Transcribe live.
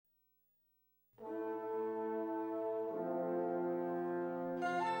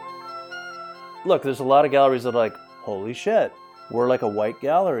Look, there's a lot of galleries that are like, holy shit, we're like a white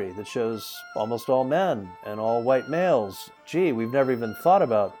gallery that shows almost all men and all white males. Gee, we've never even thought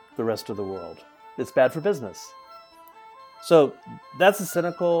about the rest of the world. It's bad for business. So that's the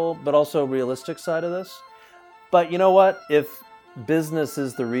cynical but also realistic side of this. But you know what? If business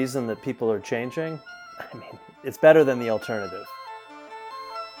is the reason that people are changing, I mean, it's better than the alternative.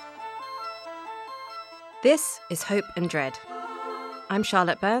 This is Hope and Dread. I'm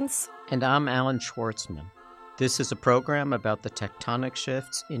Charlotte Burns. And I'm Alan Schwartzman. This is a program about the tectonic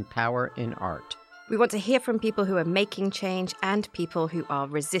shifts in power in art. We want to hear from people who are making change and people who are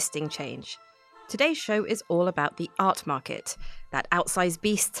resisting change. Today's show is all about the art market, that outsized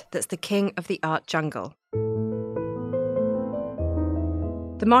beast that's the king of the art jungle.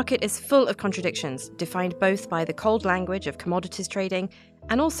 The market is full of contradictions, defined both by the cold language of commodities trading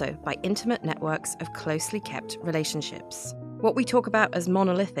and also by intimate networks of closely kept relationships. What we talk about as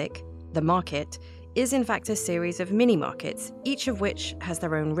monolithic, the market, is in fact a series of mini-markets, each of which has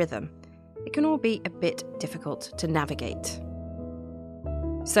their own rhythm. It can all be a bit difficult to navigate.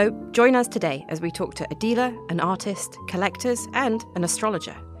 So join us today as we talk to a dealer, an artist, collectors, and an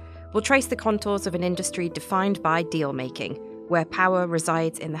astrologer. We'll trace the contours of an industry defined by deal-making, where power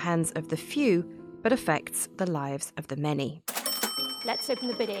resides in the hands of the few, but affects the lives of the many. Let's open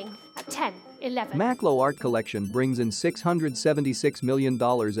the bidding at 10, 11. Macklow Art Collection brings in $676 million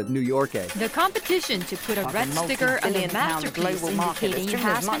at New York A. The competition to put a red sticker on a masterpiece indicating it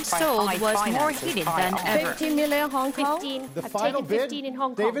has been sold was more heated than ever. 15 million Hong Kong. 15. The I've final taken bid, 15 in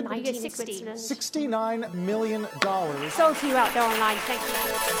Hong Kong. David, Now you're 16. $69 million. Sold to you out there online. Thank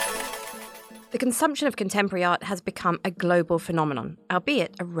you. The consumption of contemporary art has become a global phenomenon,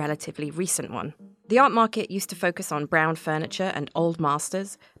 albeit a relatively recent one. The art market used to focus on brown furniture and old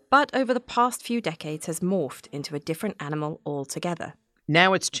masters, but over the past few decades has morphed into a different animal altogether.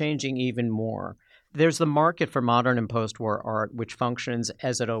 Now it's changing even more. There's the market for modern and post-war art, which functions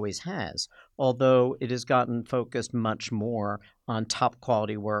as it always has, although it has gotten focused much more on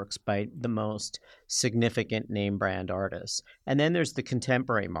top-quality works by the most significant name-brand artists. And then there's the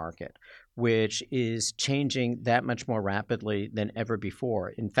contemporary market, which is changing that much more rapidly than ever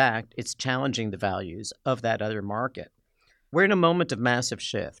before. In fact, it's challenging the values of that other market. We're in a moment of massive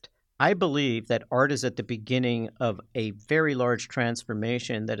shift. I believe that art is at the beginning of a very large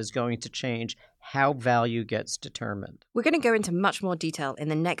transformation that is going to change how value gets determined. We're going to go into much more detail in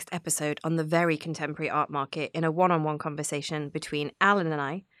the next episode on the very contemporary art market in a one-on-one conversation between Alan and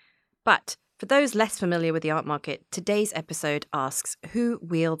I. But for those less familiar with the art market, today's episode asks, who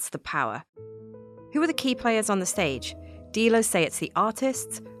wields the power? Who are the key players on the stage? Dealers say it's the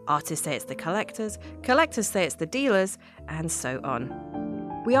artists say it's the collectors say it's the dealers, and so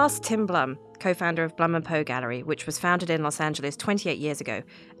on. We asked Tim Blum, co-founder of Blum & Poe Gallery, which was founded in Los Angeles 28 years ago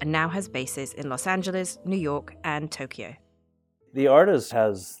and now has bases in Los Angeles, New York, and Tokyo. The artist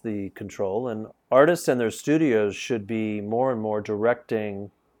has the control, and artists and their studios should be more and more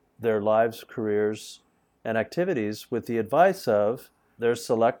directing their lives, careers, and activities with the advice of their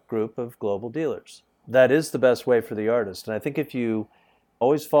select group of global dealers. That is the best way for the artist. And I think if you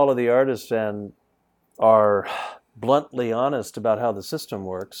always follow the artist and are bluntly honest about how the system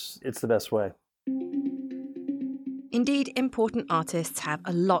works, it's the best way. Indeed, important artists have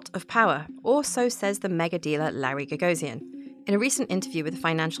a lot of power, or so says the mega dealer Larry Gagosian. In a recent interview with the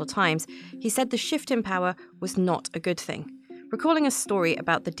Financial Times, he said the shift in power was not a good thing. Recalling a story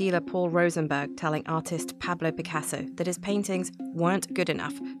about the dealer Paul Rosenberg telling artist Pablo Picasso that his paintings weren't good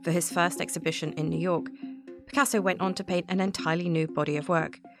enough for his first exhibition in New York, Picasso went on to paint an entirely new body of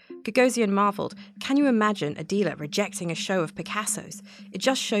work. Gagosian marvelled, can you imagine a dealer rejecting a show of Picasso's? It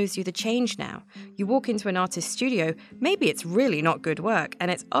just shows you the change now. You walk into an artist's studio, maybe it's really not good work,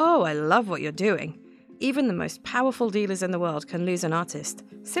 and it's, oh, I love what you're doing. Even the most powerful dealers in the world can lose an artist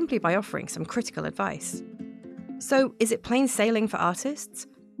simply by offering some critical advice. So, is it plain sailing for artists?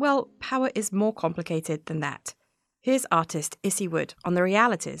 Well, power is more complicated than that. Here's artist Issy Wood on the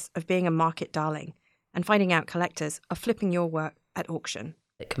realities of being a market darling and finding out collectors are flipping your work at auction.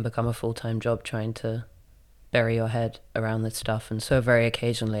 It can become a full-time job trying to bury your head around this stuff, and so very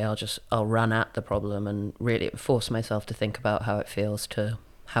occasionally I'll run at the problem and really force myself to think about how it feels to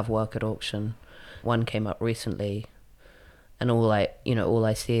have work at auction. One came up recently, and all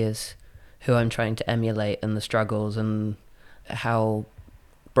I see is who I'm trying to emulate and the struggles and how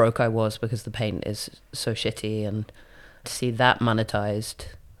broke I was because the paint is so shitty, and to see that monetized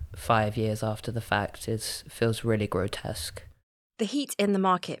 5 years after the fact feels really grotesque. The heat in the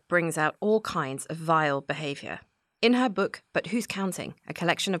market brings out all kinds of vile behaviour. In her book, But Who's Counting?, a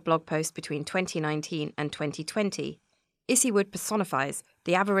collection of blog posts between 2019 and 2020, Issy Wood personifies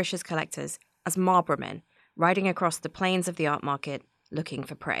the avaricious collectors as as Marlboro men, riding across the plains of the art market looking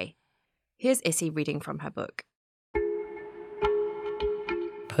for prey. Here's Issy reading from her book.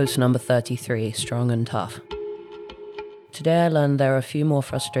 Post number 33, Strong and Tough. Today I learned there are a few more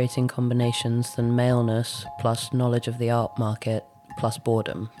frustrating combinations than maleness plus knowledge of the art market plus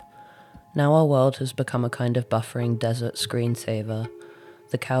boredom. Now our world has become a kind of buffering desert screensaver.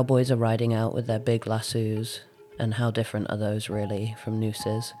 The cowboys are riding out with their big lassos, and how different are those really from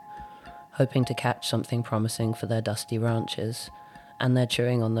nooses, hoping to catch something promising for their dusty ranches, and they're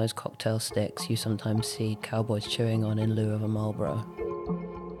chewing on those cocktail sticks you sometimes see cowboys chewing on in lieu of a Marlboro.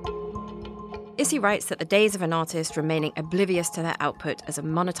 Issy writes that the days of an artist remaining oblivious to their output as a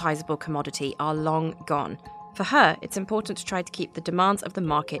monetizable commodity are long gone. For her, it's important to try to keep the demands of the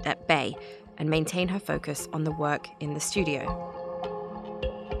market at bay and maintain her focus on the work in the studio.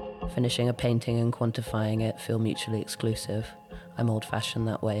 Finishing a painting and quantifying it feel mutually exclusive. I'm old-fashioned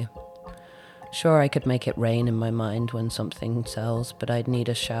that way. Sure, I could make it rain in my mind when something sells, but I'd need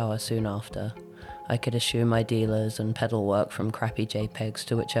a shower soon after. I could eschew my dealers and peddle work from crappy JPEGs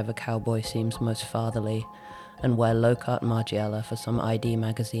to whichever cowboy seems most fatherly, and wear low-cut Margiela for some ID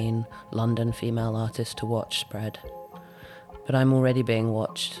magazine, London female artist to watch spread. But I'm already being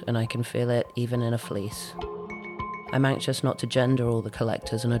watched, and I can feel it even in a fleece. I'm anxious not to gender all the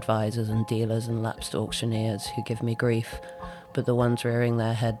collectors and advisors and dealers and lapsed auctioneers who give me grief, but the ones rearing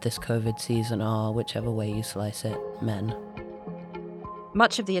their head this COVID season are, whichever way you slice it, men.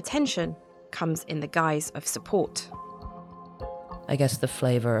 Much of the attention comes in the guise of support. I guess the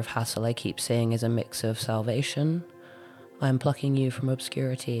flavour of hassle I keep seeing is a mix of salvation, I'm plucking you from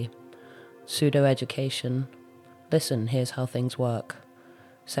obscurity, pseudo-education, listen, here's how things work,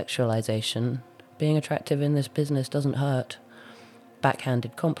 sexualization, being attractive in this business doesn't hurt,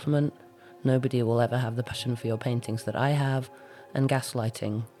 backhanded compliment, nobody will ever have the passion for your paintings that I have, and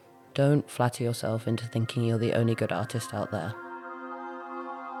gaslighting. Don't flatter yourself into thinking you're the only good artist out there.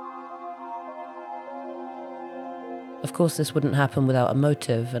 Of course, this wouldn't happen without a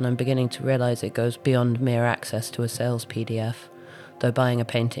motive, and I'm beginning to realise it goes beyond mere access to a sales PDF, though buying a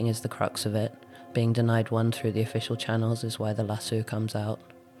painting is the crux of it. Being denied one through the official channels is why the lasso comes out.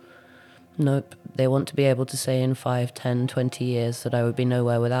 Nope, they want to be able to say in 5, 10, 20 years that I would be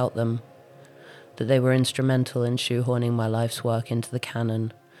nowhere without them, that they were instrumental in shoehorning my life's work into the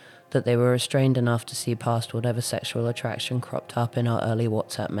canon, that they were restrained enough to see past whatever sexual attraction cropped up in our early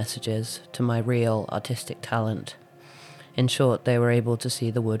WhatsApp messages to my real artistic talent. In short, they were able to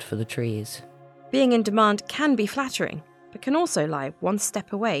see the wood for the trees. Being in demand can be flattering, but can also lie one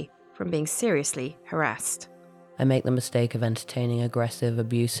step away from being seriously harassed. I make the mistake of entertaining aggressive,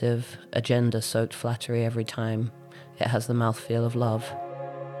 abusive, agenda-soaked flattery every time. It has the mouthfeel of love.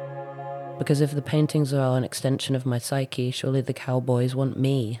 Because if the paintings are an extension of my psyche, surely the cowboys want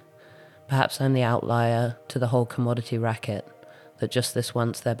me. Perhaps I'm the outlier to the whole commodity racket, that just this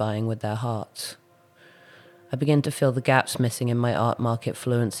once they're buying with their hearts. I begin to fill the gaps missing in my art market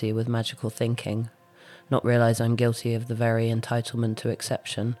fluency with magical thinking, not realise I'm guilty of the very entitlement to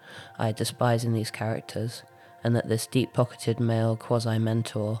exception I despise in these characters, and that this deep-pocketed male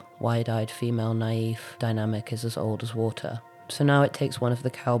quasi-mentor, wide-eyed female naïve dynamic is as old as water. So now it takes one of the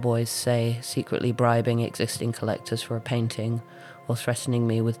cowboys, say, secretly bribing existing collectors for a painting, or threatening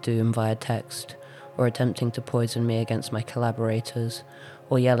me with doom via text, or attempting to poison me against my collaborators,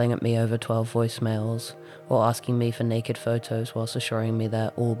 or yelling at me over 12 voicemails, or asking me for naked photos whilst assuring me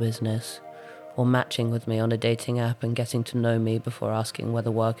they're all business, or matching with me on a dating app and getting to know me before asking whether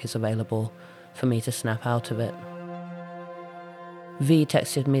work is available for me to snap out of it. V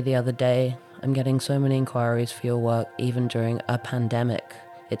texted me the other day, I'm getting so many inquiries for your work even during a pandemic.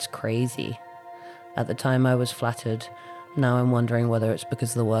 It's crazy. At the time I was flattered. Now I'm wondering whether it's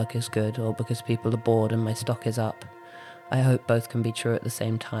because the work is good or because people are bored and my stock is up. I hope both can be true at the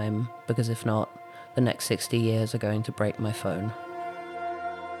same time, because if not, the next 60 years are going to break my phone.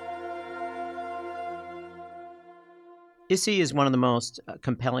 Issy is one of the most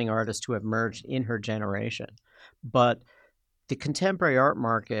compelling artists to have emerged in her generation. But the contemporary art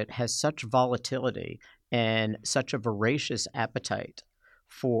market has such volatility and such a voracious appetite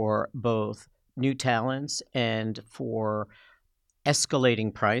for both new talents and for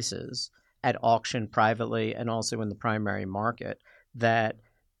escalating prices at auction privately and also in the primary market that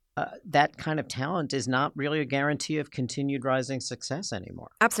that kind of talent is not really a guarantee of continued rising success anymore.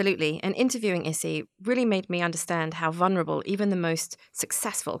 Absolutely. And interviewing Issy really made me understand how vulnerable even the most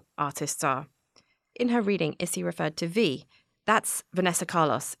successful artists are. In her reading, Issy referred to V. That's Vanessa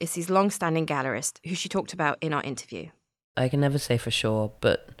Carlos, Issy's long-standing gallerist, who she talked about in our interview. I can never say for sure,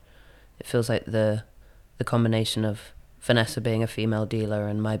 but it feels like the combination of Vanessa being a female dealer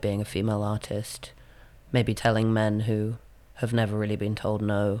and my being a female artist, maybe telling men who have never really been told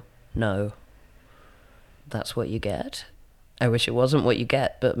no, no, that's what you get. I wish it wasn't what you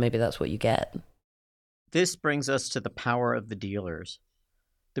get, but maybe that's what you get. This brings us to the power of the dealers.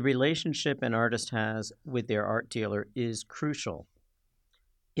 The relationship an artist has with their art dealer is crucial.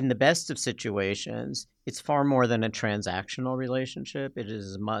 In the best of situations, it's far more than a transactional relationship. It is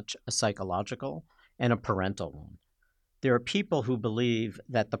as much a psychological and a parental one. There are people who believe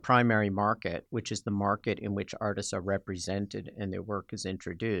that the primary market, which is the market in which artists are represented and their work is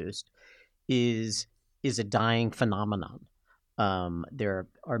introduced, is a dying phenomenon. There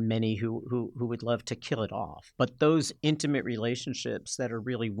are many who would love to kill it off. But those intimate relationships that are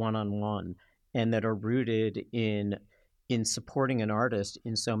really one-on-one and that are rooted in supporting an artist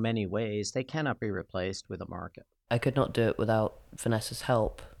in so many ways, they cannot be replaced with a market. I could not do it without Vanessa's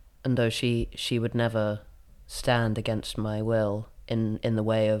help. And though she would never stand against my will in the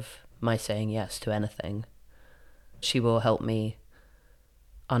way of my saying yes to anything, she will help me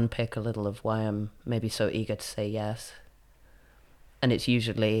unpick a little of why I'm maybe so eager to say yes. And it's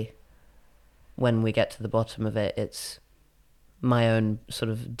usually, when we get to the bottom of it, it's my own sort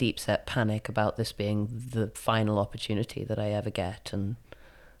of deep-set panic about this being the final opportunity that I ever get, and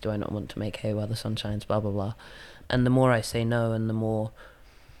do I not want to make hay while the sun shines, blah, blah, blah. And the more I say no, and the more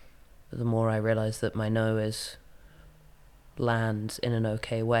I realize that my no lands in an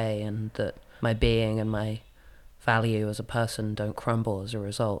okay way, and that my being and my value as a person don't crumble as a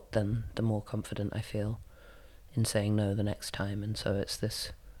result, then the more confident I feel in saying no the next time. And so it's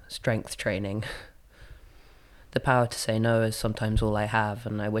this strength training. The power to say no is sometimes all I have,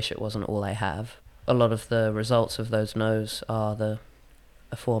 and I wish it wasn't all I have. A lot of the results of those no's are the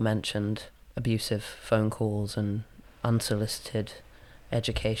aforementioned abusive phone calls and unsolicited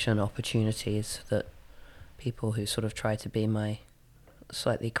education opportunities that people who sort of try to be my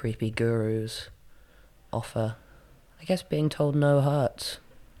slightly creepy gurus offer. I guess being told no hurts,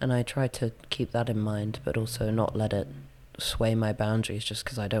 and I try to keep that in mind, but also not let it sway my boundaries just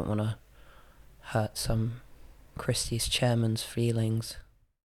because I don't want to hurt some Christie's chairman's feelings.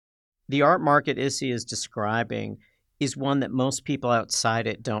 The art market Issy is describing is one that most people outside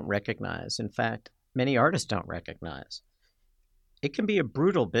it don't recognize. In fact, many artists don't recognize. It can be a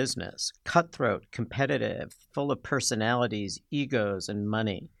brutal business, cutthroat, competitive, full of personalities, egos, and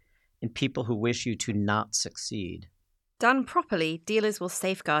money, and people who wish you to not succeed. Done properly, dealers will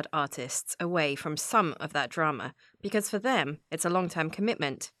safeguard artists away from some of that drama, because for them, it's a long-term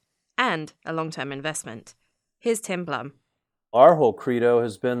commitment and a long-term investment. Here's Tim Blum. Our whole credo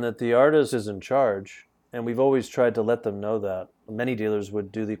has been that the artist is in charge, and we've always tried to let them know that. Many dealers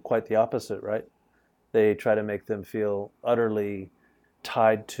would do quite the opposite, right? They try to make them feel utterly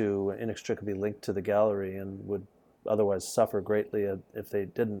tied to, inextricably linked to the gallery, and would otherwise suffer greatly if they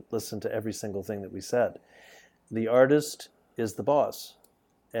didn't listen to every single thing that we said. The artist is the boss,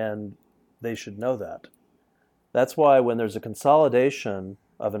 and they should know that. That's why when there's a consolidation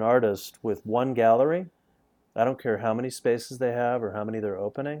of an artist with one gallery, I don't care how many spaces they have or how many they're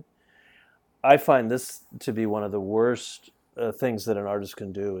opening, I find this to be one of the worst things that an artist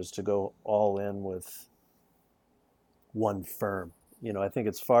can do, is to go all in with one firm. I think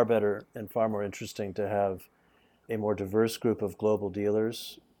it's far better and far more interesting to have a more diverse group of global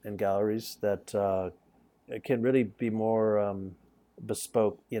dealers and galleries that can really be more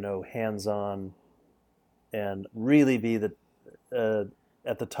bespoke, hands-on, and really be at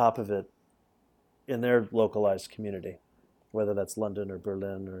the top of it in their localized community, whether that's London or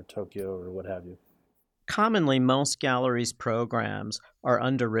Berlin or Tokyo or what have you. Commonly, most galleries' programs are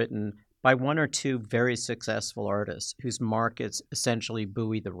underwritten by one or two very successful artists whose markets essentially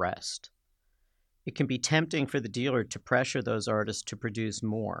buoy the rest. It can be tempting for the dealer to pressure those artists to produce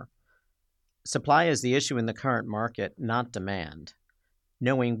more. Supply is the issue in the current market, not demand.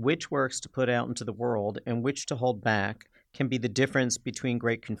 Knowing which works to put out into the world and which to hold back can be the difference between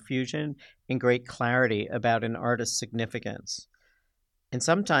great confusion and great clarity about an artist's significance. And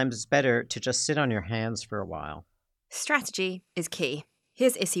sometimes it's better to just sit on your hands for a while. Strategy is key.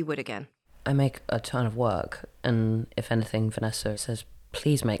 Here's Issy Wood again. I make a ton of work, and if anything, Vanessa says,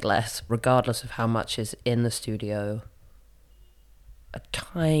 please make less, regardless of how much is in the studio. A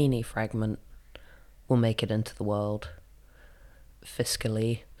tiny fragment will make it into the world,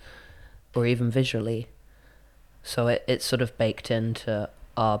 fiscally, or even visually. So it's sort of baked into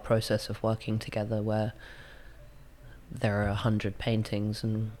our process of working together, where there are 100 paintings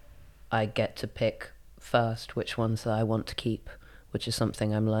and I get to pick first which ones that I want to keep, which is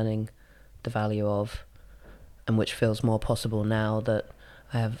something I'm learning the value of, and which feels more possible now that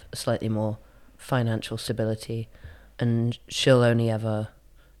I have slightly more financial stability and she'll only ever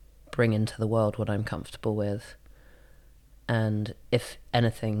bring into the world what I'm comfortable with. And if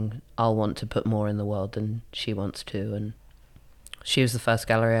anything, I'll want to put more in the world than she wants to. And she was the first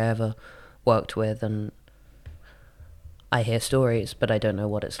gallery I ever worked with, and I hear stories, but I don't know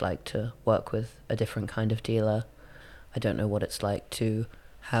what it's like to work with a different kind of dealer. I don't know what it's like to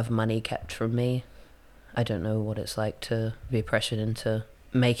have money kept from me. I don't know what it's like to be pressured into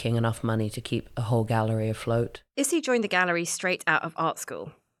making enough money to keep a whole gallery afloat. Issy joined the gallery straight out of art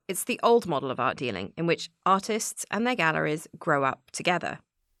school. It's the old model of art dealing, in which artists and their galleries grow up together.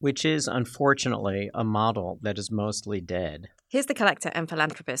 Which is, unfortunately, a model that is mostly dead. Here's the collector and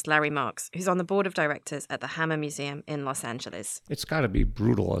philanthropist Larry Marks, who's on the board of directors at the Hammer Museum in Los Angeles. It's got to be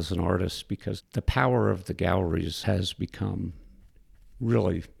brutal as an artist because the power of the galleries has become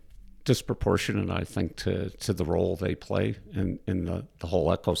really disproportionate, I think, to the role they play in the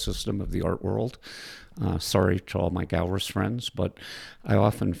whole ecosystem of the art world. Sorry to all my gallerist friends, but I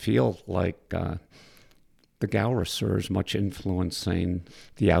often feel like the gallerists are as much influencing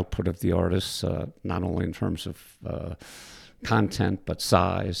the output of the artists, not only in terms of content, but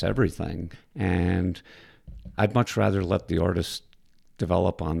size, everything. And I'd much rather let the artists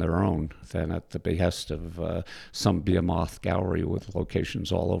develop on their own than at the behest of some behemoth gallery with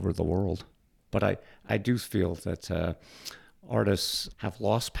locations all over the world. But I do feel that artists have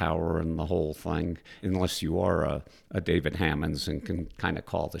lost power in the whole thing, unless you are a David Hammonds and can kind of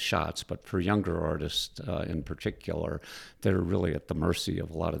call the shots. But for younger artists in particular, they're really at the mercy of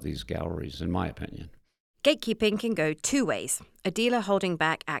a lot of these galleries, in my opinion. Gatekeeping can go two ways. A dealer holding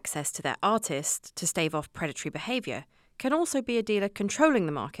back access to their artist to stave off predatory behaviour can also be a dealer controlling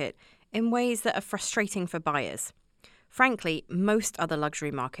the market in ways that are frustrating for buyers. Frankly, most other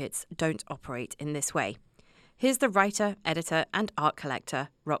luxury markets don't operate in this way. Here's the writer, editor, and art collector,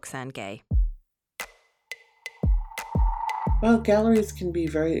 Roxane Gay. Well, galleries can be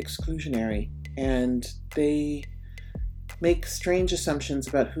very exclusionary, and they make strange assumptions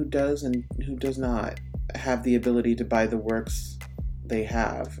about who does and who does not have the ability to buy the works they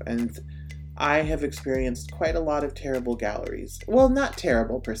have. And I have experienced quite a lot of terrible galleries. Well, not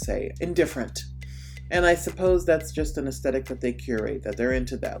terrible per se, indifferent. And I suppose that's just an aesthetic that they curate, that they're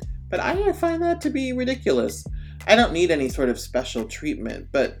into that. But I find that to be ridiculous. I don't need any sort of special treatment,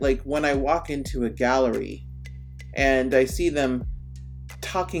 but like when I walk into a gallery and I see them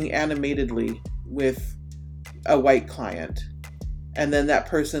talking animatedly with a white client, and then that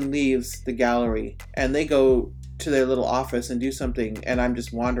person leaves the gallery and they go to their little office and do something, and I'm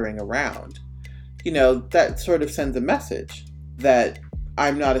just wandering around, that sort of sends a message that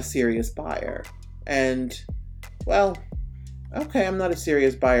I'm not a serious buyer. And, well, okay, I'm not a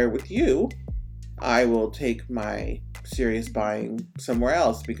serious buyer with you. I will take my serious buying somewhere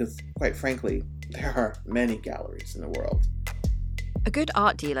else because, quite frankly, there are many galleries in the world. A good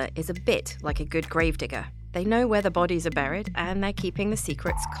art dealer is a bit like a good gravedigger. They know where the bodies are buried and they're keeping the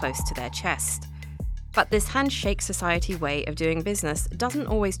secrets close to their chest. But this handshake society way of doing business doesn't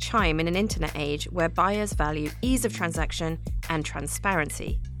always chime in an internet age where buyers value ease of transaction and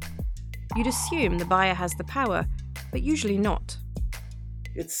transparency. You'd assume the buyer has the power, but usually not.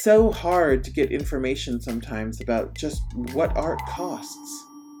 It's so hard to get information sometimes about just what art costs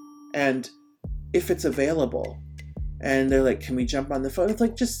and if it's available. And they're like, can we jump on the phone? It's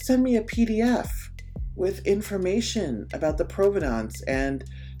like, just send me a PDF with information about the provenance and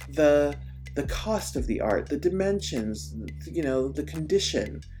the cost of the art, the dimensions, the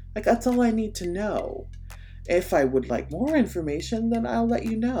condition. Like, that's all I need to know. If I would like more information, then I'll let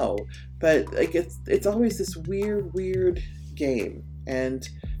you know. But like, it's always this weird game, and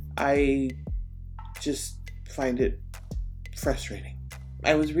I just find it frustrating.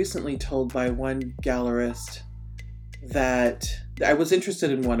 I was recently told by one gallerist that I was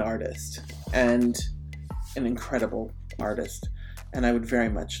interested in one artist, and an incredible artist, and I would very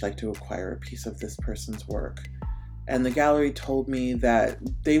much like to acquire a piece of this person's work. And the gallery told me that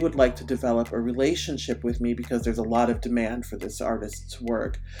they would like to develop a relationship with me because there's a lot of demand for this artist's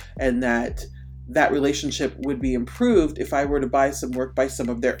work, and that relationship would be improved if I were to buy some work by some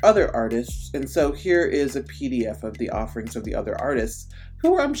of their other artists. And so here is a PDF of the offerings of the other artists,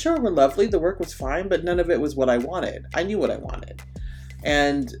 who I'm sure were lovely. The work was fine, but none of it was what I wanted. I knew what I wanted.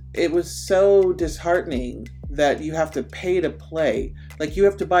 And it was so disheartening that you have to pay to play. Like, you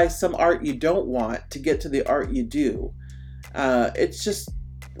have to buy some art you don't want to get to the art you do. It's just,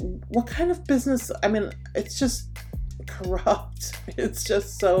 what kind of business? I mean, it's just corrupt. It's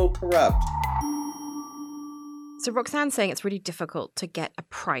just so corrupt. So Roxanne's saying it's really difficult to get a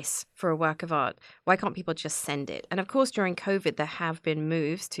price for a work of art. Why can't people just send it? And of course, during COVID, there have been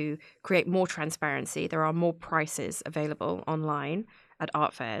moves to create more transparency. There are more prices available online at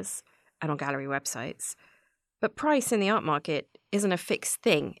art fairs and on gallery websites. But price in the art market isn't a fixed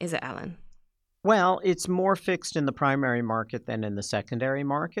thing, is it, Alan? Well, it's more fixed in the primary market than in the secondary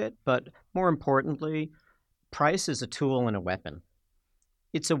market. But more importantly, price is a tool and a weapon.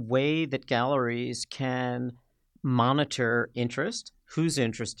 It's a way that galleries can monitor interest, who's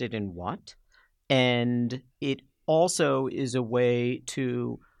interested in what, and it also is a way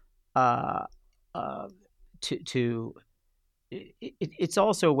to uh, uh, to it's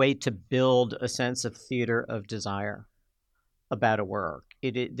also a way to build a sense of theater of desire about a work.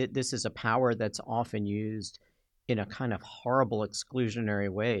 This is a power that's often used in a kind of horrible exclusionary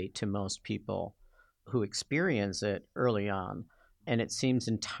way to most people who experience it early on, and it seems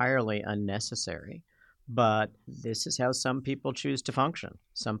entirely unnecessary. But this is how some people choose to function.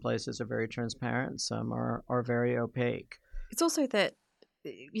 Some places are very transparent, some are very opaque. It's also that,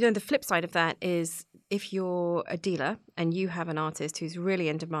 the flip side of that is if you're a dealer and you have an artist who's really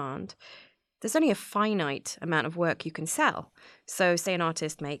in demand, there's only a finite amount of work you can sell. So say an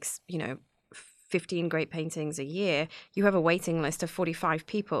artist makes, 15 great paintings a year, you have a waiting list of 45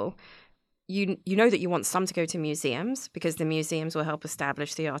 people. You know that you want some to go to museums because the museums will help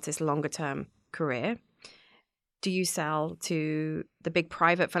establish the artist's longer term career. Do you sell to the big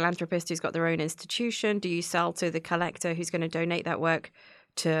private philanthropist who's got their own institution? Do you sell to the collector who's going to donate that work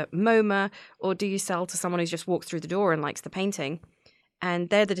to MoMA? Or do you sell to someone who's just walked through the door and likes the painting? And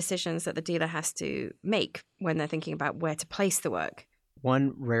they're the decisions that the dealer has to make when they're thinking about where to place the work.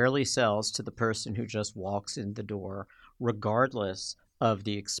 One rarely sells to the person who just walks in the door, regardless of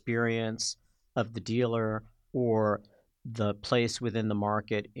the experience of the dealer or the place within the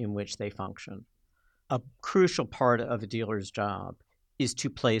market in which they function. A crucial part of a dealer's job is to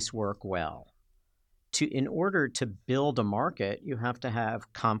place work well. In order to build a market, you have to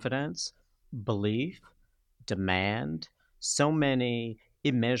have confidence, belief, demand, so many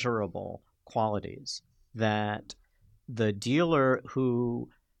immeasurable qualities that the dealer who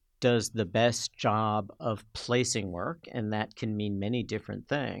does the best job of placing work, and that can mean many different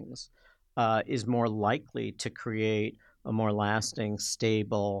things, is more likely to create a more lasting,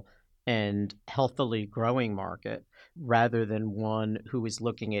 stable, and healthily growing market rather than one who is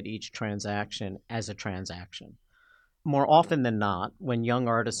looking at each transaction as a transaction. More often than not, when young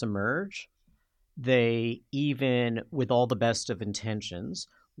artists emerge, they, even with all the best of intentions,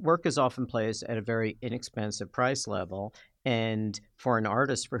 work is often placed at a very inexpensive price level. And for an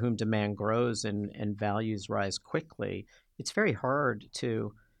artist for whom demand grows and values rise quickly, it's very hard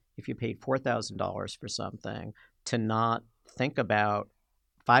to, if you paid $4,000 for something, to not think about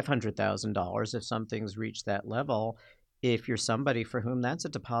 $500,000 if something's reached that level, if you're somebody for whom that's a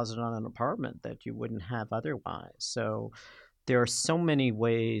deposit on an apartment that you wouldn't have otherwise. So there are so many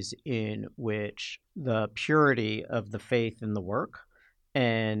ways in which the purity of the faith in the work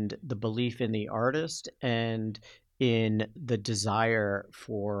and the belief in the artist and in the desire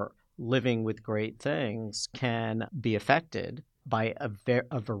for living with great things can be affected by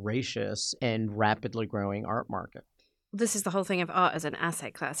a voracious and rapidly growing art market. This is the whole thing of art as an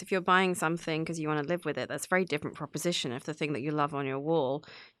asset class. If you're buying something because you want to live with it, that's a very different proposition if the thing that you love on your wall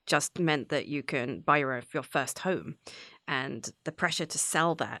just meant that you can buy your first home. And the pressure to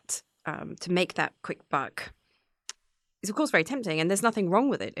sell that, to make that quick buck, is of course very tempting. And there's nothing wrong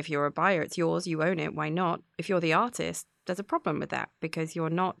with it. If you're a buyer, it's yours, you own it, why not? If you're the artist, there's a problem with that because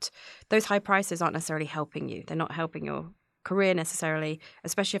those high prices aren't necessarily helping you. They're not helping your career necessarily,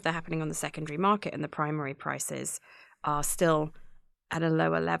 especially if they're happening on the secondary market and the primary prices are still at a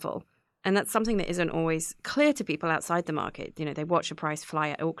lower level. And that's something that isn't always clear to people outside the market. They watch a price fly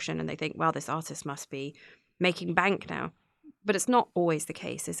at auction and they think, well, this artist must be making bank now. But it's not always the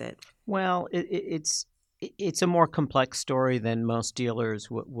case, is it? Well, it's a more complex story than most dealers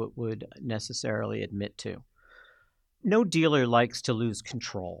would necessarily admit to. No dealer likes to lose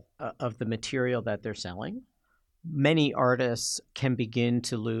control of the material that they're selling. Many artists can begin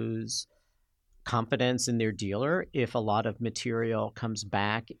to lose confidence in their dealer if a lot of material comes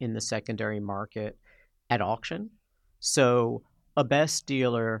back in the secondary market at auction. So a best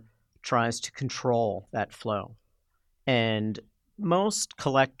dealer tries to control that flow. And most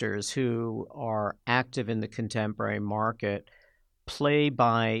collectors who are active in the contemporary market play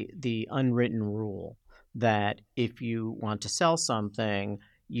by the unwritten rule that if you want to sell something,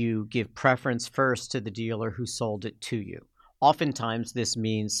 you give preference first to the dealer who sold it to you. Oftentimes, this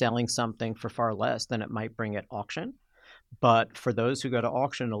means selling something for far less than it might bring at auction. But for those who go to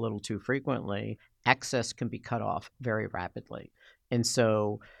auction a little too frequently, access can be cut off very rapidly. And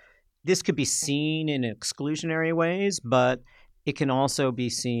so this could be seen in exclusionary ways, but it can also be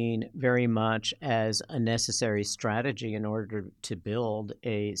seen very much as a necessary strategy in order to build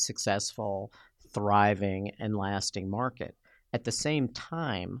a successful, thriving, and lasting market. At the same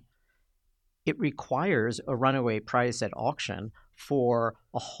time, it requires a runaway price at auction for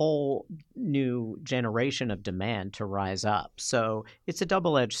a whole new generation of demand to rise up. So it's a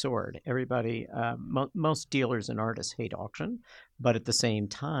double-edged sword. Everybody, most dealers and artists hate auction, but at the same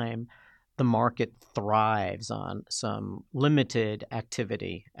time, the market thrives on some limited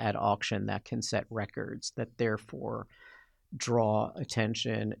activity at auction that can set records that therefore draw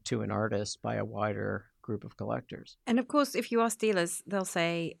attention to an artist by a wider group of collectors. And of course, if you ask dealers, they'll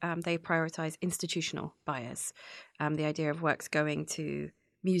say they prioritize institutional buyers. The idea of works going to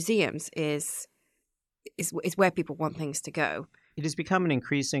museums is where people want things to go. It has become an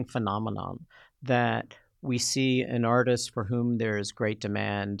increasing phenomenon that we see an artist for whom there is great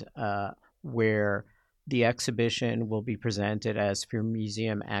demand where the exhibition will be presented as for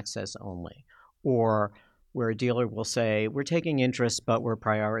museum access only, or where a dealer will say, we're taking interest, but we're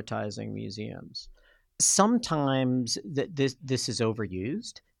prioritizing museums. Sometimes this is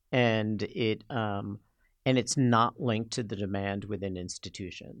overused, and it's not linked to the demand within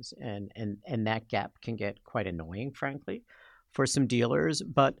institutions, and that gap can get quite annoying, frankly, for some dealers.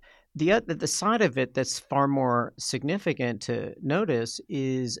 But the side of it that's far more significant to notice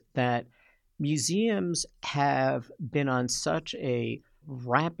is that museums have been on such a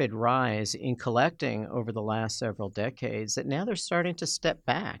rapid rise in collecting over the last several decades that now they're starting to step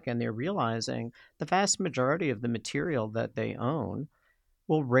back, and they're realizing the vast majority of the material that they own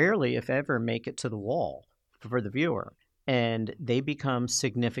will rarely, if ever, make it to the wall for the viewer. And they become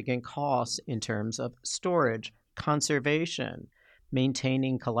significant costs in terms of storage, conservation,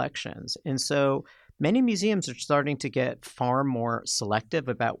 maintaining collections. And so many museums are starting to get far more selective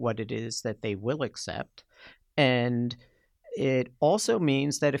about what it is that they will accept. And it also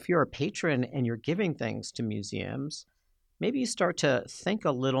means that if you're a patron and you're giving things to museums, maybe you start to think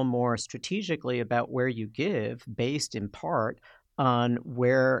a little more strategically about where you give, based in part on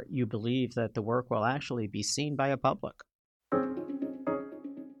where you believe that the work will actually be seen by a public.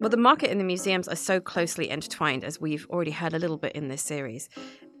 Well, the market and the museums are so closely intertwined, as we've already heard a little bit in this series.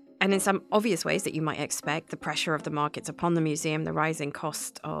 And in some obvious ways that you might expect, the pressure of the markets upon the museum, the rising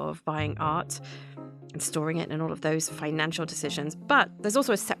cost of buying art and storing it, and all of those financial decisions. But there's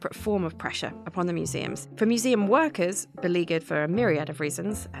also a separate form of pressure upon the museums. For museum workers, beleaguered for a myriad of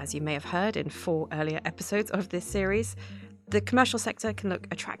reasons, as you may have heard in 4 earlier episodes of this series, the commercial sector can look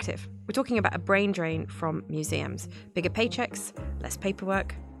attractive. We're talking about a brain drain from museums. Bigger paychecks, less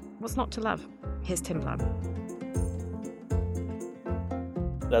paperwork. What's not to love? Here's Tim Plum.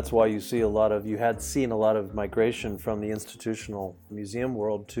 That's why you had seen a lot of migration from the institutional museum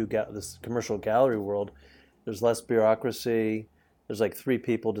world to this commercial gallery world. There's less bureaucracy. There's like 3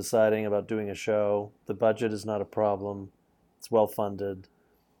 people deciding about doing a show. The budget is not a problem. It's well funded.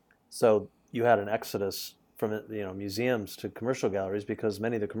 So you had an exodus from museums to commercial galleries, because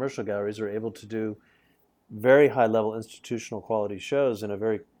many of the commercial galleries are able to do very high-level institutional quality shows in a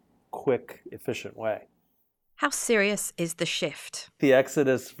very quick, efficient way. How serious is the shift? The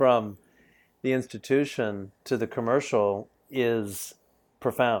exodus from the institution to the commercial is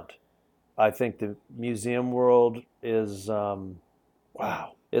profound. I think the museum world is,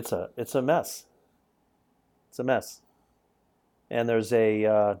 it's a mess. It's a mess. And there's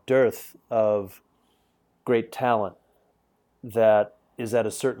a dearth of great talent that is at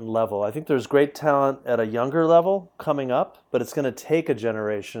a certain level. I think there's great talent at a younger level coming up, but it's going to take a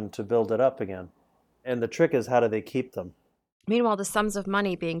generation to build it up again. And the trick is, how do they keep them? Meanwhile, the sums of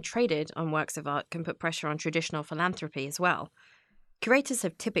money being traded on works of art can put pressure on traditional philanthropy as well. Curators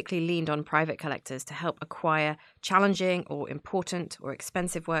have typically leaned on private collectors to help acquire challenging or important or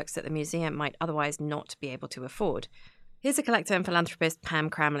expensive works that the museum might otherwise not be able to afford. Here's a collector and philanthropist, Pam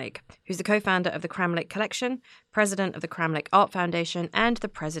Kramlich, who's the co-founder of the Kramlich Collection, president of the Kramlich Art Foundation, and the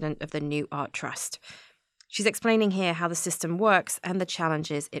president of the New Art Trust. She's explaining here how the system works and the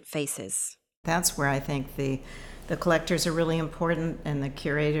challenges it faces. That's where I think the collectors are really important, and the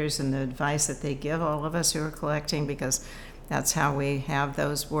curators and the advice that they give all of us who are collecting, because that's how we have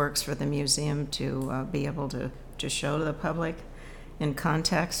those works for the museum to be able to show to the public in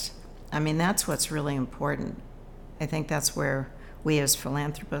context. I mean, that's what's really important. I think that's where we as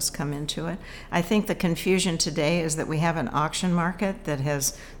philanthropists come into it. I think the confusion today is that we have an auction market that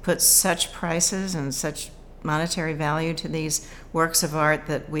has put such prices and such monetary value to these works of art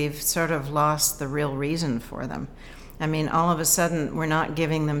that we've sort of lost the real reason for them. I mean, all of a sudden, we're not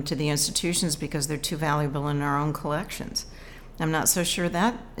giving them to the institutions because they're too valuable in our own collections. I'm not so sure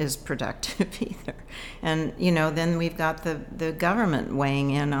that is productive either. And, then we've got the government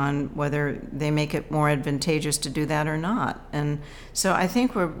weighing in on whether they make it more advantageous to do that or not. And so I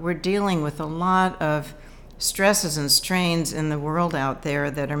think we're dealing with a lot of stresses and strains in the world out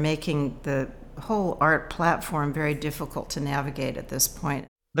there that are making the whole art platform very difficult to navigate at this point.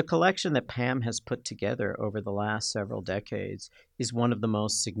 The collection that Pam has put together over the last several decades is one of the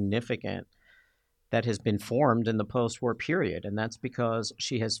most significant that has been formed in the post-war period, and that's because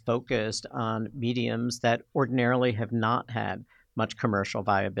she has focused on mediums that ordinarily have not had much commercial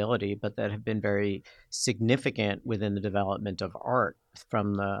viability, but that have been very significant within the development of art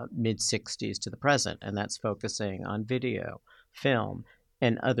from the mid-60s to the present, and that's focusing on video, film,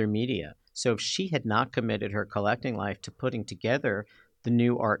 and other media. So if she had not committed her collecting life to putting together the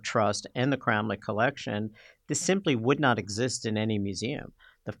New Art Trust and the Cramley Collection, this simply would not exist in any museum.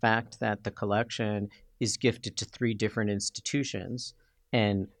 The fact that the collection is gifted to 3 different institutions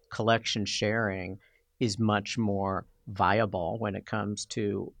and collection sharing is much more viable when it comes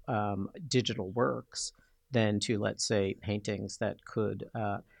to digital works than to, let's say, paintings that could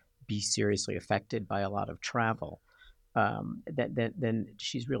be seriously affected by a lot of travel. Then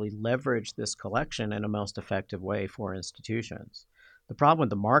she's really leveraged this collection in a most effective way for institutions. The problem with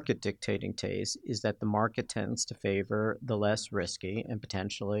the market dictating taste is that the market tends to favor the less risky and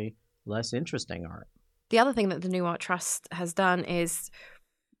potentially less interesting art. The other thing that the New Art Trust has done is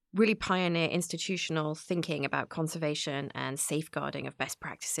really pioneer institutional thinking about conservation and safeguarding of best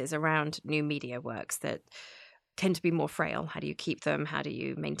practices around new media works that tend to be more frail. How do you keep them? How do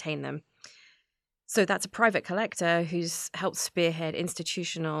you maintain them? So that's a private collector who's helped spearhead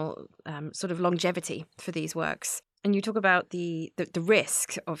institutional sort of longevity for these works. And you talk about the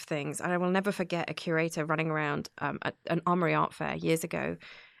risk of things. And I will never forget a curator running around at an Armory Art Fair years ago.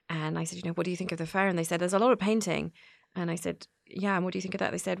 And I said, what do you think of the fair? And they said, there's a lot of painting. And I said, yeah, and what do you think of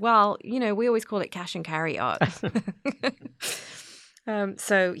that? They said, well, we always call it cash and carry art.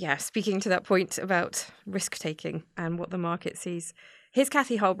 So, yeah, speaking to that point about risk-taking and what the market sees. Here's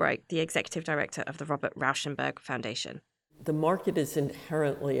Kathy Holbright, the executive director of the Robert Rauschenberg Foundation. The market is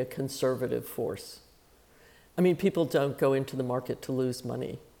inherently a conservative force. I mean, people don't go into the market to lose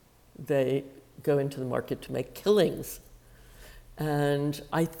money. They go into the market to make killings. And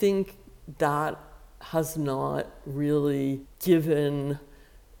I think that has not really given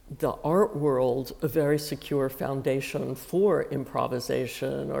the art world a very secure foundation for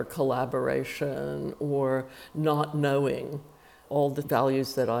improvisation or collaboration or not knowing all the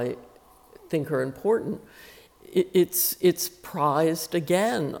values that I think are important. It's prized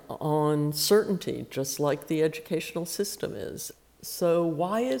again on certainty, just like the educational system is. So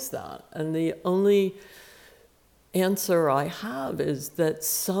why is that? And the only answer I have is that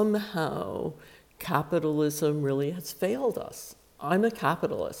somehow capitalism really has failed us. I'm a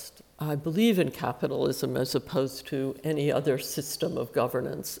capitalist. I believe in capitalism as opposed to any other system of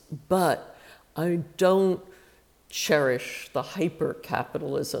governance, but I don't cherish the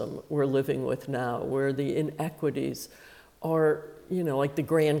hyper-capitalism we're living with now, where the inequities are, like the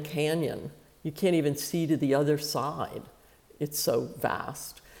Grand Canyon. You can't even see to the other side. It's so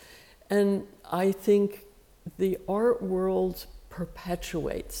vast. And I think the art world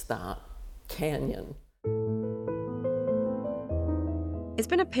perpetuates that canyon. It's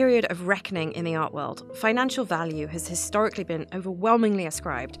been a period of reckoning in the art world. Financial value has historically been overwhelmingly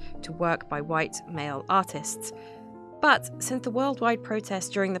ascribed to work by white male artists. But since the worldwide protests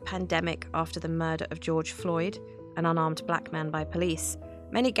during the pandemic after the murder of George Floyd, an unarmed black man by police,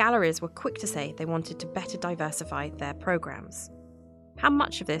 many galleries were quick to say they wanted to better diversify their programs. How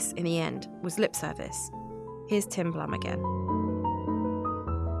much of this, in the end, was lip service? Here's Tim Blum again.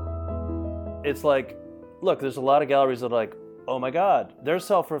 It's like, look, there's a lot of galleries that are like, oh my God, their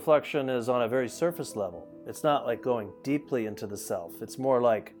self-reflection is on a very surface level. It's not like going deeply into the self. It's more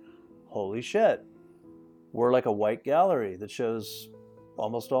like, holy shit, we're like a white gallery that shows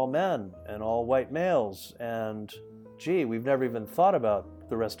almost all men and all white males. And gee, we've never even thought about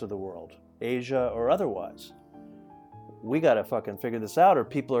the rest of the world, Asia or otherwise. We gotta fucking figure this out or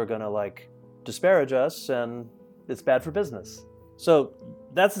people are gonna like disparage us and it's bad for business. So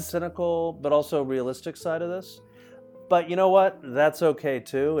that's the cynical but also realistic side of this. But you know what? That's okay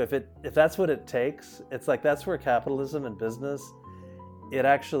too. If that's what it takes, it's like that's where capitalism and business, it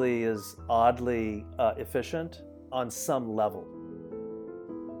actually is oddly efficient on some level.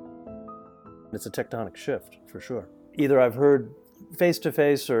 It's a tectonic shift for sure. Either I've heard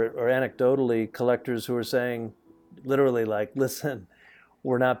face-to-face or anecdotally collectors who are saying literally like, listen,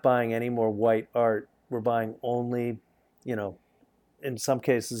 we're not buying any more white art. We're buying only in some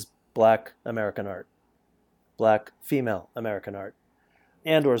cases, Black American art, Black female American art,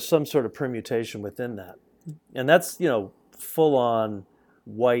 and or some sort of permutation within that. And that's, full on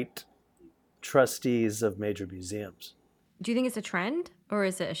white trustees of major museums. Do you think it's a trend or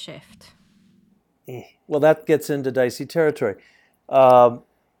is it a shift? Well, that gets into dicey territory.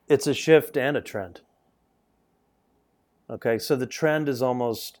 It's a shift and a trend. Okay, so the trend is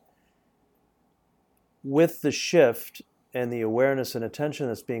almost, with the shift and the awareness and attention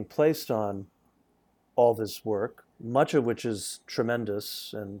that's being placed on all this work, much of which is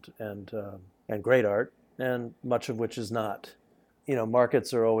tremendous and great art, and much of which is not.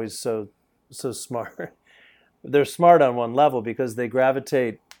 Markets are always so smart. They're smart on one level because they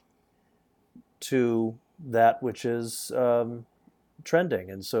gravitate to that which is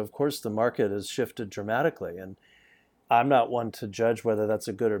trending. And so, of course, the market has shifted dramatically. And I'm not one to judge whether that's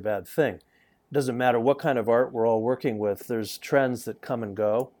a good or bad thing. It doesn't matter what kind of art we're all working with. There's trends that come and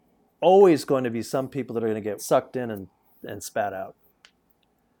go. Always going to be some people that are going to get sucked in and spat out.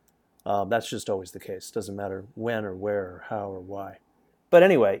 That's just always the case. Doesn't matter when or where or how or why. But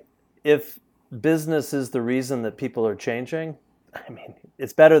anyway, if business is the reason that people are changing,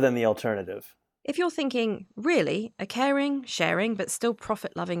 it's better than the alternative. If you're thinking, really, a caring, sharing, but still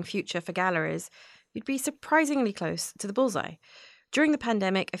profit-loving future for galleries, you'd be surprisingly close to the bullseye. During the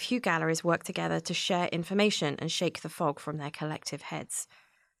pandemic, a few galleries worked together to share information and shake the fog from their collective heads.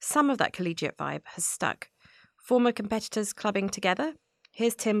 Some of that collegiate vibe has stuck. Former competitors clubbing together?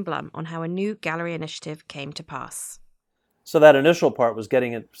 Here's Tim Blum on how a new gallery initiative came to pass. So that initial part was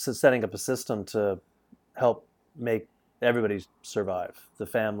setting up a system to help make everybody survive. The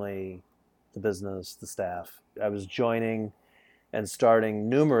family, the business, the staff. I was joining and starting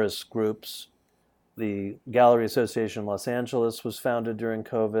numerous groups. The Gallery Association Los Angeles was founded during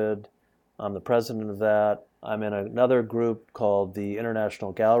COVID. I'm the president of that. I'm in another group called the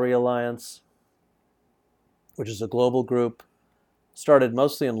International Gallery Alliance, which is a global group. Started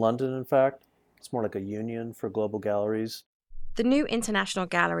mostly in London, in fact. It's more like a union for global galleries. The New International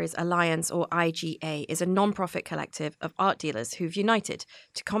Galleries Alliance, or IGA, is a non-profit collective of art dealers who've united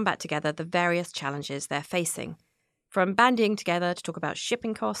to combat together the various challenges they're facing. From banding together to talk about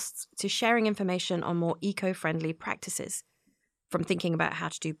shipping costs, to sharing information on more eco-friendly practices. From thinking about how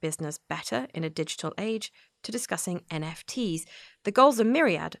to do business better in a digital age, to discussing NFTs. The goals are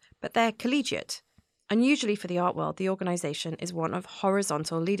myriad, but they're collegiate. Unusually for the art world, the organisation is one of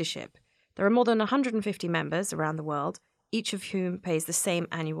horizontal leadership. There are more than 150 members around the world, each of whom pays the same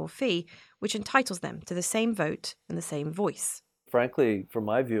annual fee, which entitles them to the same vote and the same voice. Frankly, from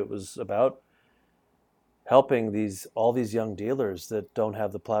my view, it was about helping all these young dealers that don't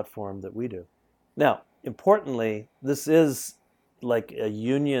have the platform that we do. Now, importantly, this is like a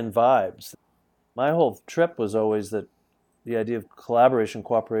union vibes. My whole trip was always that the idea of collaboration,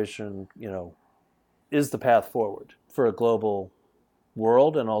 cooperation, is the path forward for a global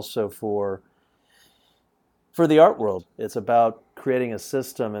world and also for the art world. It's about creating a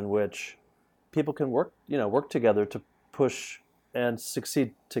system in which people can work together to push and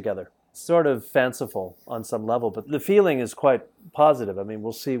succeed together. Sort of fanciful on some level, but the feeling is quite positive.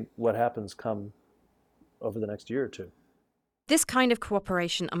 We'll see what happens come over the next year or two. This kind of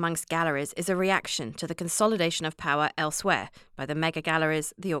cooperation amongst galleries is a reaction to the consolidation of power elsewhere by the mega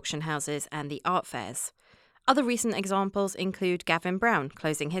galleries, the auction houses, and the art fairs. Other recent examples include Gavin Brown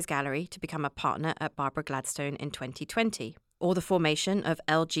closing his gallery to become a partner at Barbara Gladstone in 2020, or the formation of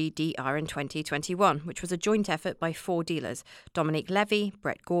LGDR in 2021, which was a joint effort by 4 dealers, Dominique Levy,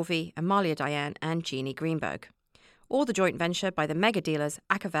 Brett Gorvey, Amalia Diane, and Jeannie Greenberg. Or the joint venture by the mega dealers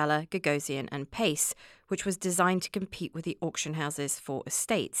Acavella, Gagosian, and Pace, which was designed to compete with the auction houses for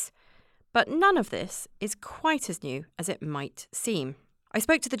estates. But none of this is quite as new as it might seem. I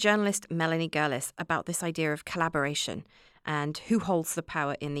spoke to the journalist Melanie Gurlis about this idea of collaboration and who holds the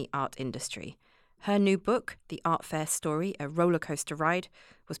power in the art industry. Her new book, The Art Fair Story, A Rollercoaster Ride,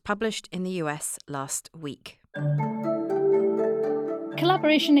 was published in the US last week.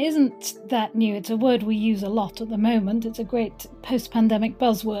 Collaboration isn't that new. It's a word we use a lot at the moment. It's a great post-pandemic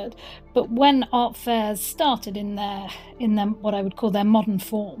buzzword. But when art fairs started in their what I would call their modern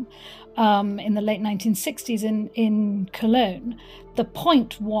form, in the late 1960s in Cologne, the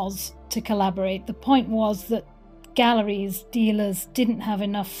point was to collaborate. The point was that galleries, dealers didn't have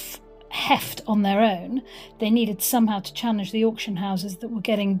enough heft on their own. They needed somehow to challenge the auction houses that were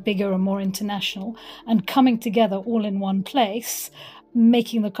getting bigger and more international, and coming together all in one place,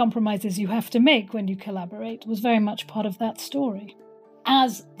 making the compromises you have to make when you collaborate, was very much part of that story.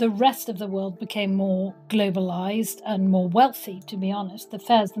 As the rest of the world became more globalized and more wealthy, to be honest, the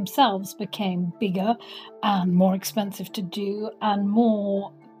fairs themselves became bigger and more expensive to do and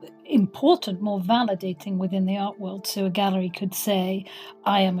more important, more validating within the art world. So a gallery could say,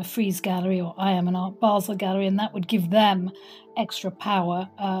 I am a Frieze gallery or I am an Art Basel gallery, and that would give them extra power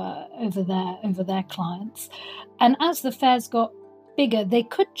over their clients. And as the fairs got bigger, they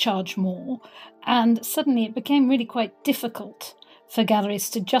could charge more, and suddenly it became really quite difficult for galleries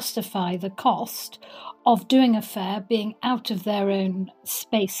to justify the cost of doing a fair, being out of their own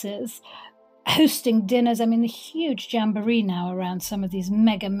spaces, hosting dinners. I mean, the huge jamboree now around some of these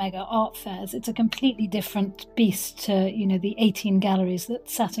mega art fairs, it's a completely different beast to, the 18 galleries that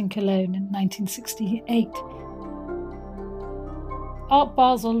sat in Cologne in 1968. Art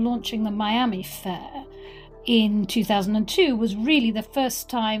Basel launching the Miami Fair in 2002 was really the first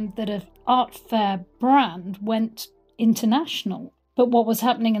time that an art fair brand went international. But what was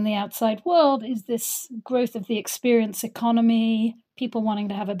happening in the outside world is this growth of the experience economy, people wanting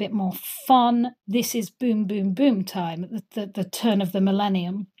to have a bit more fun. This is boom, boom, boom time at the turn of the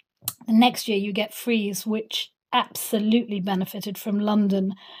millennium. The next year you get Frieze, which absolutely benefited from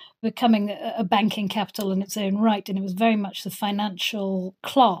London becoming a banking capital in its own right. And it was very much the financial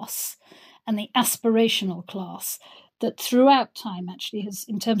class and the aspirational class that throughout time actually has,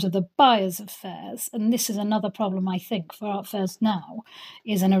 in terms of the buyers of fairs, and this is another problem I think for art fairs now,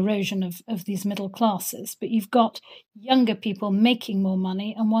 is an erosion of these middle classes. But you've got younger people making more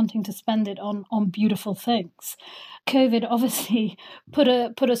money and wanting to spend it on beautiful things. COVID obviously put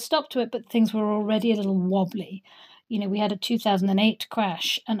a stop to it, but things were already a little wobbly. We had a 2008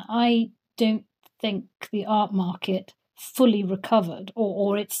 crash, and I don't think the art market fully recovered,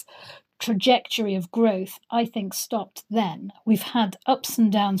 or its trajectory of growth, I think, stopped then. We've had ups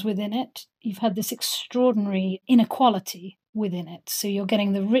and downs within it. You've had this extraordinary inequality within it. So you're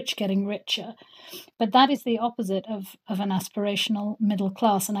getting the rich getting richer. But that is the opposite of an aspirational middle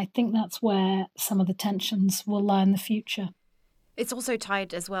class. And I think that's where some of the tensions will lie in the future. It's also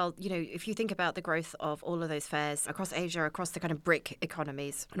tied as well, if you think about the growth of all of those fairs across Asia, across the kind of BRIC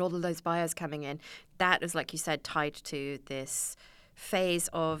economies, and all of those buyers coming in, that is, like you said, tied to this phase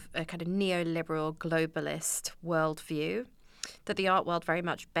of a kind of neoliberal globalist worldview that the art world very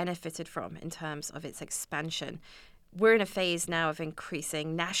much benefited from in terms of its expansion. We're in a phase now of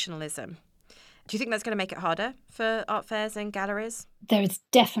increasing nationalism. Do you think that's going to make it harder for art fairs and galleries? There is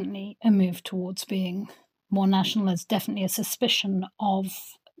definitely a move towards being more national. There's definitely a suspicion of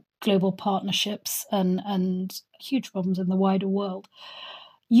global partnerships and huge problems in the wider world.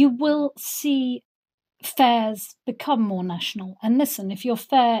 You will see fairs become more national. And listen, if your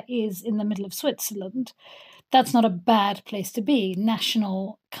fair is in the middle of Switzerland, that's not a bad place to be.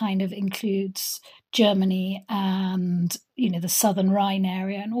 National kind of includes Germany and, the Southern Rhine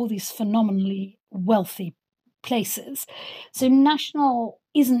area and all these phenomenally wealthy places. So national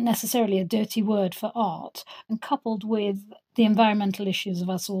isn't necessarily a dirty word for art. And coupled with the environmental issues of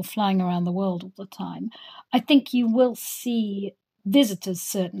us all flying around the world all the time, I think you will see visitors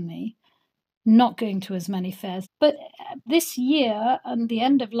certainly not going to as many fairs. But this year and the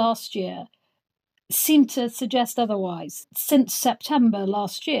end of last year seem to suggest otherwise. Since September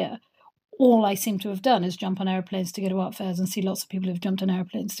last year, all I seem to have done is jump on airplanes to go to art fairs and see lots of people who've jumped on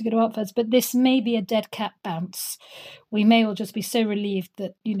airplanes to go to art fairs. But this may be a dead cat bounce. We may all just be so relieved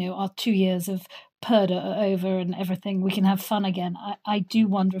that, our 2 years of purdah are over and everything, we can have fun again. I do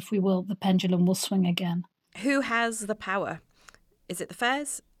wonder if the pendulum will swing again. Who has the power? Is it the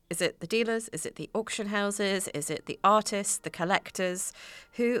fairs? Is it the dealers? Is it the auction houses? Is it the artists, the collectors?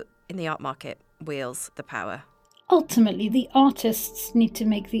 Who in the art market wields the power? Ultimately, the artists need to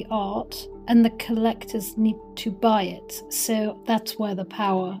make the art and the collectors need to buy it. So that's where the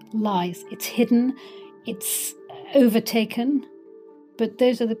power lies. It's hidden, it's overtaken, but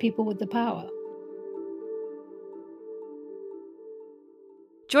those are the people with the power.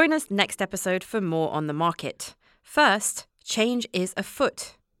 Join us next episode for more on the market. First, change is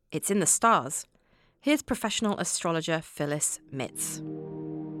afoot. It's in the stars. Here's professional astrologer Phyllis Mitz.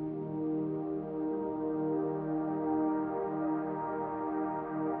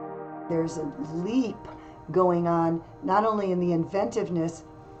 There's a leap going on, not only in the inventiveness,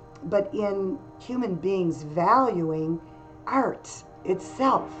 but in human beings valuing art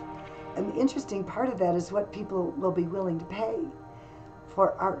itself. And the interesting part of that is what people will be willing to pay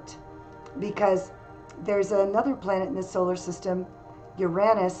for art. Because there's another planet in the solar system,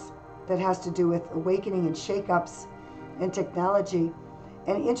 Uranus, that has to do with awakening and shakeups and technology.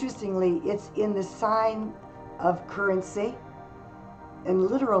 And interestingly, it's in the sign of currency and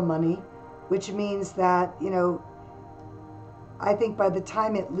literal money, which means that, I think by the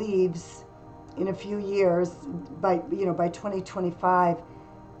time it leaves in a few years, by 2025,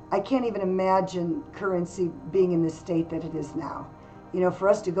 I can't even imagine currency being in the state that it is now. For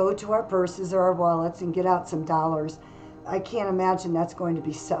us to go to our purses or our wallets and get out some dollars, I can't imagine that's going to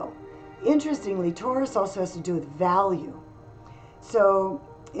be so. Interestingly, Taurus also has to do with value. So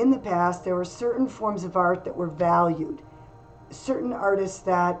in the past, there were certain forms of art that were valued, certain artists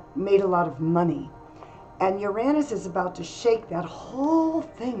that made a lot of money. And Uranus is about to shake that whole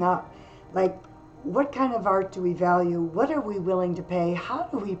thing up. Like, what kind of art do we value? What are we willing to pay? How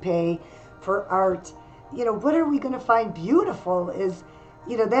do we pay for art? What are we going to find beautiful?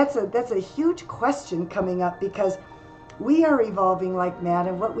 That's a huge question coming up, because we are evolving like mad,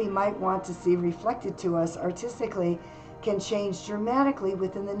 and what we might want to see reflected to us artistically can change dramatically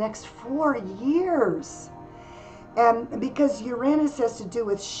within the next 4 years. And because Uranus has to do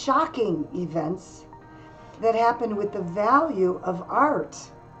with shocking events that happen with the value of art.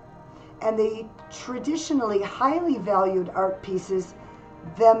 And the traditionally highly valued art pieces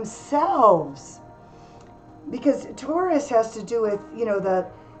themselves. Because Taurus has to do with,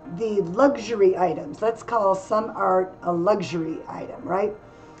 the luxury items. Let's call some art a luxury item, right?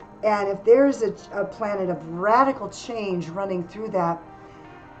 And if there's a planet of radical change running through that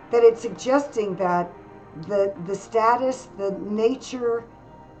it's suggesting that the status, the nature,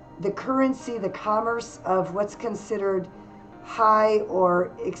 the currency, the commerce of what's considered high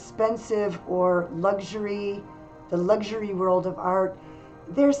or expensive or luxury, the luxury world of art,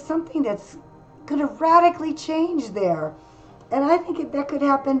 there's something that's going to radically change there. And I think that could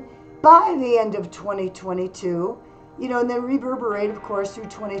happen by the end of 2022, and then reverberate, of course, through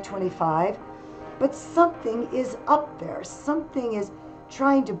 2025. But something is up there. Something is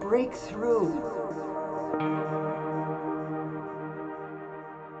trying to break through.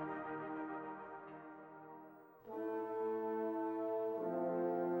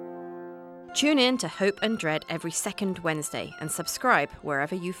 Tune in to Hope and Dread every second Wednesday and subscribe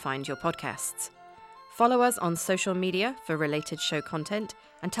wherever you find your podcasts. Follow us on social media for related show content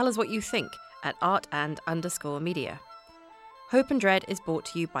and tell us what you think at @and_media. Hope and Dread is brought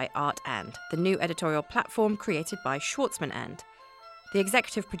to you by Art And, the new editorial platform created by Schwartzman And. The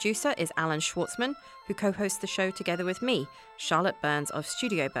executive producer is Alan Schwartzman, who co-hosts the show together with me, Charlotte Burns of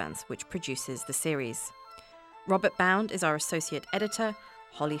Studio Burns, which produces the series. Robert Bound is our associate editor.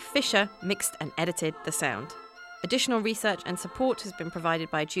 Holly Fisher mixed and edited the sound. Additional research and support has been provided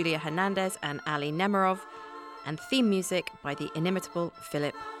by Julia Hernandez and Ali Nemerov, and theme music by the inimitable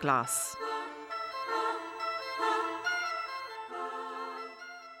Philip Glass.